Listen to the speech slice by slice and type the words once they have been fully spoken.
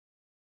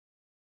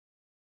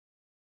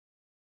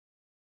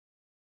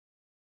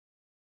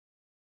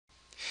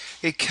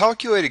A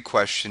calculated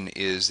question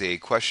is a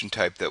question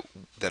type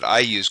that I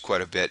use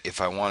quite a bit if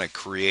I want to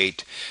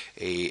create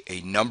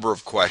a number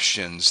of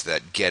questions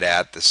that get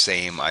at the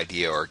same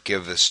idea or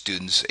give the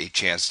students a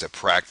chance to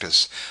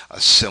practice a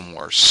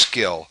similar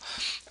skill.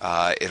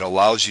 It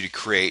allows you to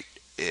create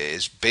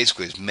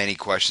basically as many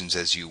questions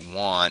as you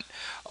want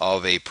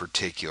of a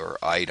particular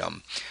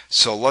item.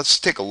 So let's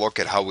take a look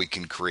at how we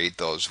can create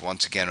those.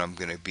 Once again, I'm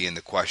going to be in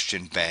the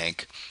question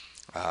bank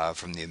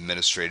from the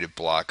administrative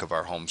block of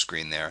our home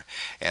screen there,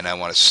 and I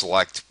want to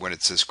select, when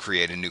it says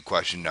create a new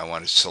question, I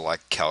want to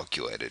select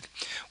calculated.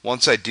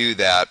 Once I do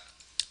that,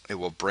 it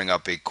will bring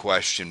up a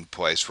question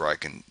place where I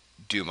can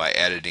do my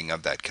editing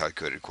of that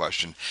calculated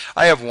question.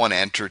 I have one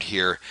entered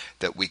here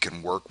that we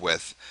can work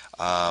with,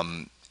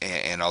 and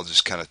I'll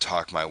just kind of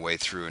talk my way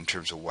through in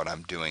terms of what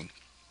I'm doing.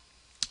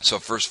 So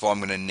first of all, I'm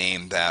going to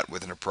name that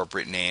with an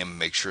appropriate name,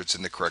 make sure it's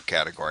in the correct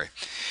category.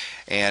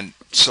 And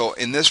so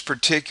in this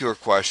particular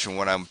question,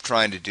 what I'm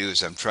trying to do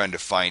is I'm trying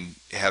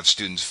to have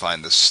students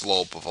find the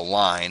slope of a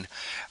line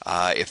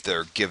if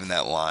they're given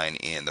that line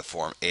in the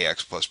form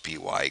ax plus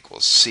by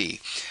equals c.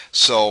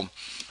 So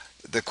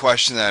the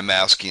question that I'm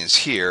asking is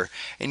here,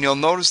 and you'll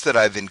notice that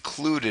I've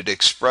included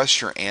express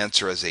your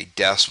answer as a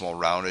decimal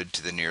rounded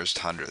to the nearest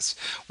hundredths.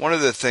 One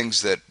of the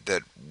things that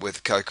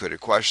with calculated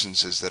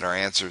questions is that our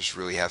answers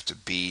really have to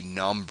be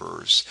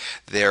numbers.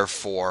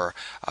 Therefore,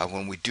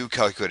 when we do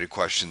calculated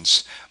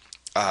questions,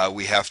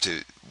 we have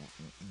to,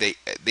 they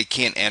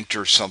can't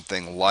enter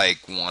something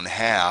like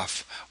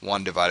 1/2,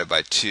 1 divided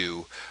by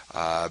 2,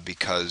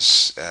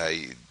 because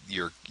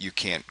you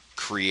can't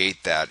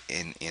create that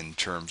in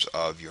terms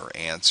of your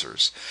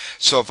answers.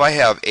 So if I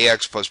have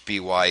ax plus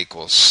by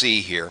equals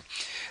c here,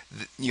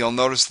 you'll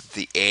notice that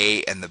the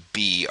a and the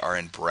b are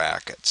in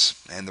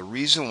brackets. And the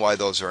reason why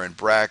those are in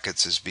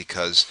brackets is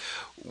because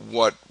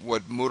what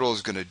Moodle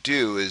is going to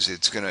do is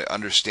it's going to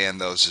understand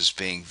those as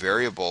being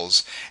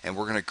variables, and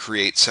we're going to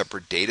create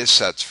separate data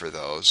sets for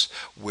those,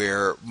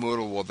 where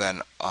Moodle will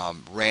then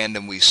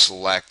randomly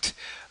select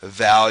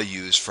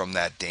values from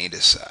that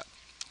data set.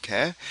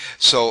 Okay,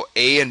 so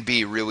A and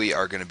B really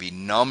are going to be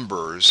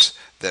numbers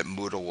that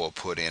Moodle will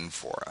put in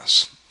for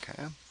us.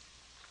 Okay.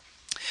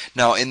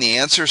 Now, in the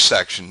answer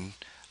section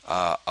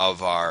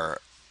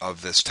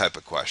of this type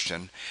of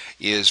question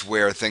is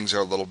where things are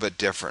a little bit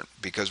different,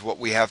 because what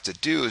we have to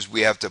do is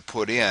we have to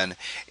put in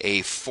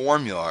a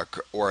formula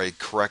or a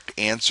correct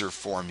answer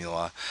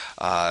formula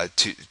so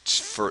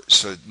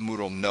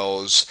Moodle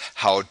knows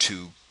how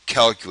to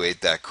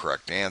calculate that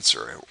correct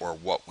answer or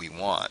what we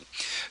want.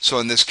 So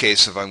in this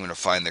case, if I'm going to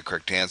find the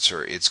correct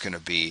answer, it's going to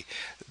be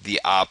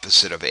the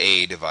opposite of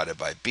A divided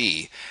by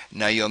B.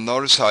 Now you'll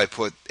notice how I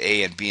put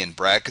A and B in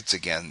brackets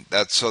again.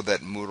 That's so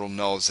that Moodle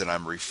knows that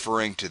I'm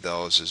referring to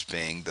those as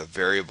being the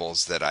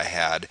variables that I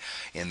had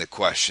in the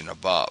question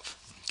above.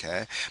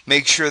 Okay.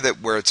 Make sure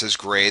that where it says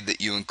grade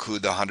that you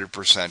include the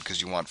 100%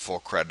 because you want full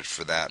credit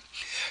for that.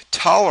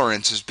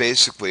 Tolerance is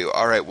basically,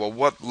 all right, well,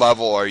 what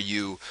are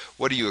you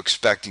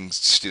expecting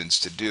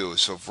students to do?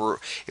 So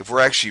if we're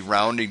actually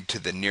rounding to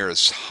the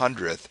nearest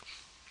hundredth,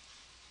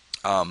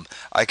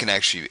 I can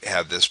actually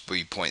have this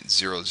be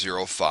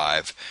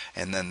 0.005,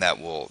 and then that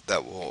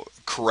will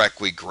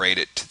correctly grade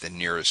it to the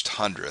nearest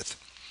hundredth.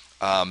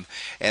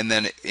 And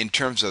then in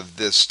terms of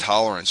this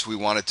tolerance, we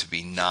want it to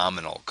be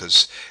nominal,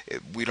 because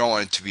we don't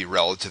want it to be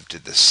relative to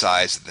the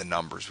size of the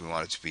numbers. We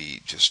want it to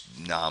be just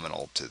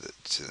nominal to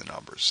the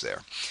numbers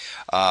there.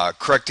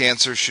 Correct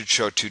answer should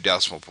show 2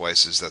 decimal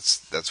places.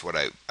 That's what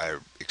I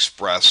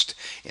expressed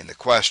in the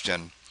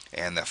question,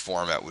 and the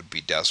format would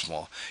be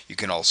decimal. You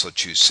can also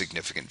choose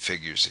significant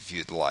figures if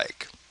you'd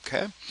like.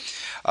 Okay.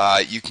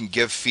 You can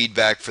give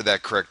feedback for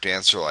that correct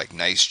answer, like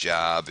nice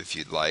job, if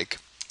you'd like.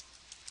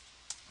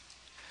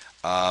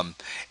 And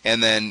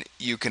then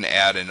you can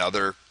add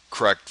another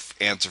correct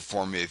answer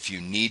formula if you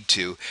need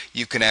to.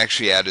 You can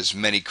actually add as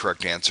many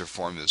correct answer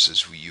formulas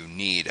as you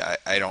need.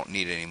 I don't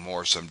need any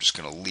more, so I'm just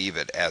going to leave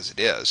it as it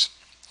is.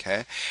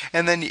 Okay.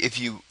 And then if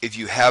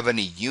you have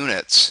any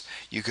units,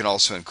 you can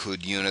also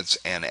include units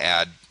and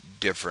add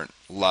different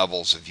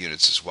levels of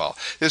units as well.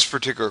 This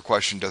particular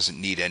question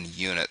doesn't need any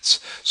units,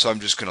 so I'm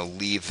just going to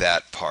leave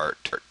that part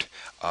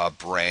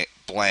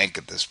blank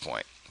at this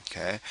point.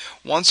 Okay.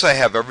 Once I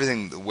have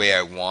everything the way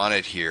I want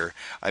it here,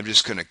 I'm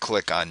just going to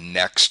click on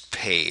next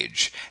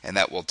page, and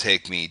that will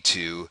take me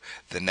to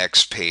the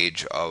next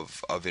page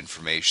of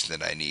information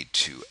that I need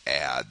to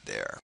add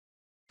there.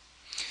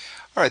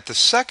 Alright, the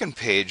second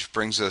page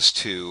brings us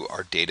to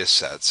our data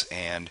sets,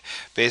 and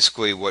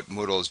basically what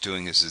Moodle is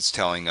doing is it's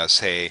telling us,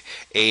 hey,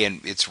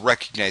 it's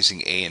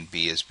recognizing A and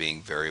B as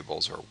being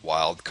variables or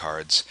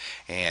wildcards,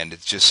 and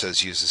it just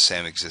says use the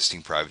same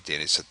existing private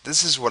data set.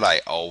 This is what I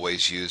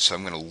always use, so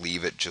I'm going to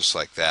leave it just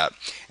like that,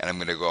 and I'm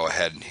going to go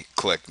ahead and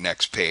click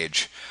next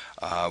page,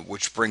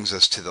 which brings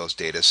us to those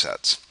data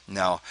sets.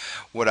 Now,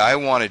 what I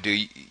want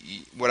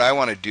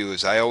to do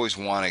is I always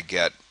want to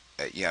get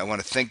I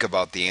want to think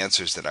about the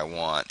answers that I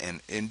want,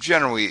 and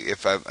generally,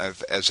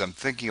 as I'm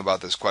thinking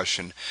about this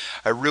question,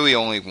 I really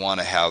only want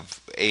to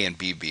have A and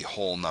B be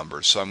whole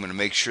numbers. So I'm going to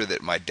make sure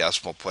that my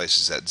decimal place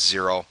is at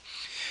 0,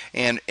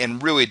 And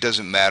really it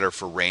doesn't matter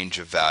for range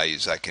of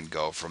values. I can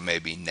go from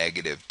maybe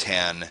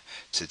 -10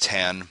 to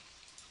 10.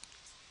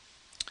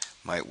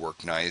 Might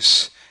work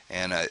nice.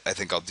 And I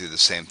think I'll do the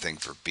same thing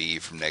for B,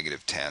 from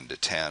 -10 to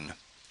 10.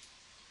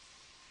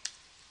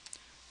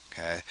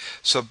 Okay,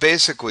 so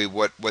basically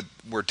what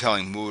we're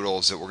telling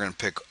Moodle is that we're going to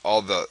pick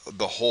all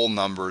the whole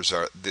numbers,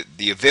 are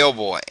the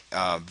available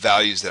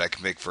values that I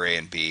can pick for A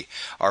and B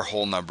are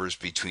whole numbers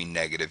between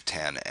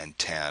 -10 and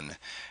 10,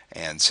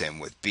 and same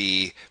with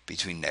B,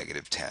 between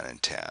 -10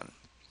 and 10.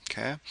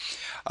 Okay,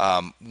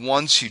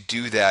 once you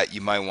do that, you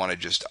might want to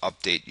just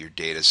update your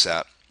data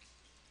set,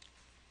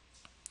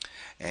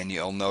 and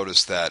you'll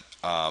notice that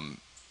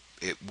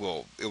it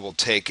will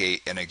take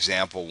an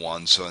example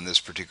one. So in this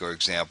particular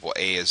example,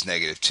 A is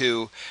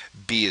 -2,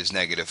 B is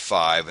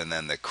 -5, and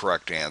then the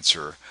correct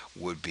answer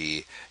would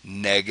be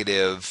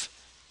negative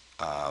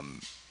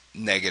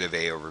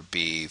A over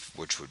B,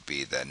 which would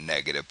be the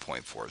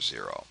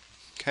 -0.40.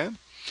 Okay.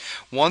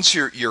 Once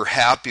you're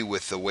happy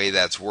with the way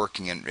that's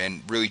working,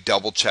 and really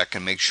double check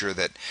and make sure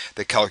that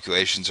the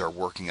calculations are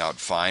working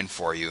out fine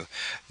for you,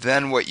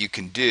 then what you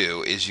can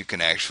do is you can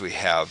actually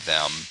have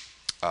them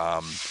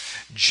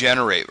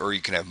generate, or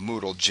you can have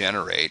Moodle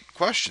generate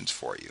questions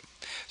for you.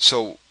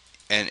 So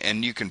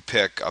and you can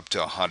pick up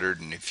to 100,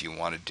 and if you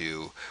want to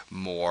do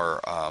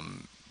more,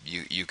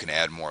 you can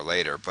add more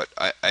later, but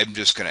I'm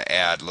just going to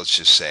add, let's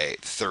just say,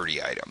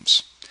 30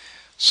 items.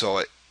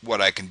 So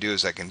what I can do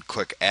is I can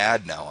click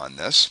add now on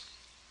this,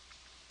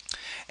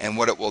 and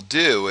what it will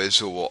do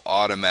is it will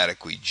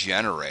automatically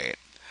generate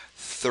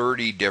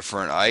 30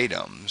 different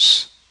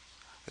items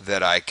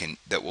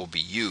that will be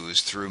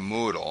used through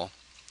Moodle.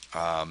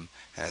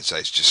 As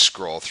I just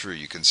scroll through,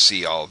 you can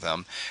see all of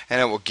them, and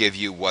it will give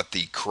you what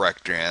the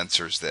correct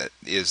answers that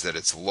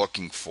it's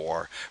looking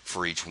for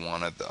each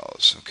one of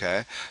those.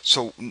 Okay,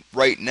 so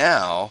right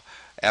now,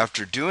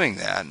 after doing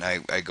that, and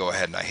I go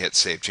ahead and I hit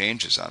save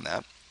changes on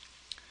that,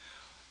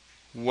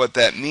 what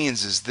that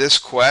means is this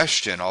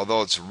question,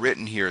 although it's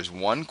written here as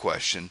one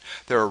question,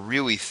 there are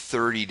really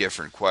 30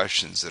 different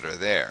questions that are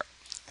there.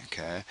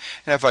 Okay,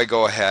 and if I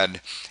go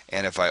ahead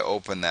and if I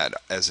open that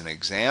as an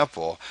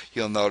example,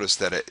 you'll notice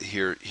that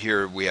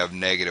here we have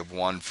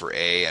 -1 for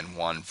A and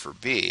 1 for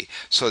B,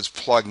 so it's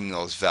plugging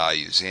those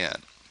values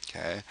in.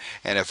 Okay,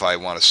 and if I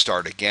want to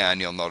start again,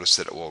 you'll notice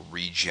that it will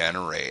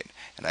regenerate,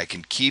 and I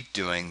can keep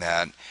doing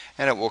that,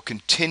 and it will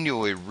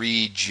continually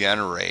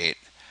regenerate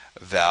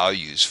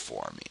values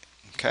for me.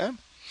 Okay,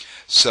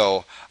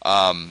 so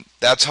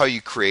that's how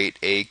you create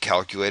a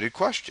calculated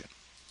question.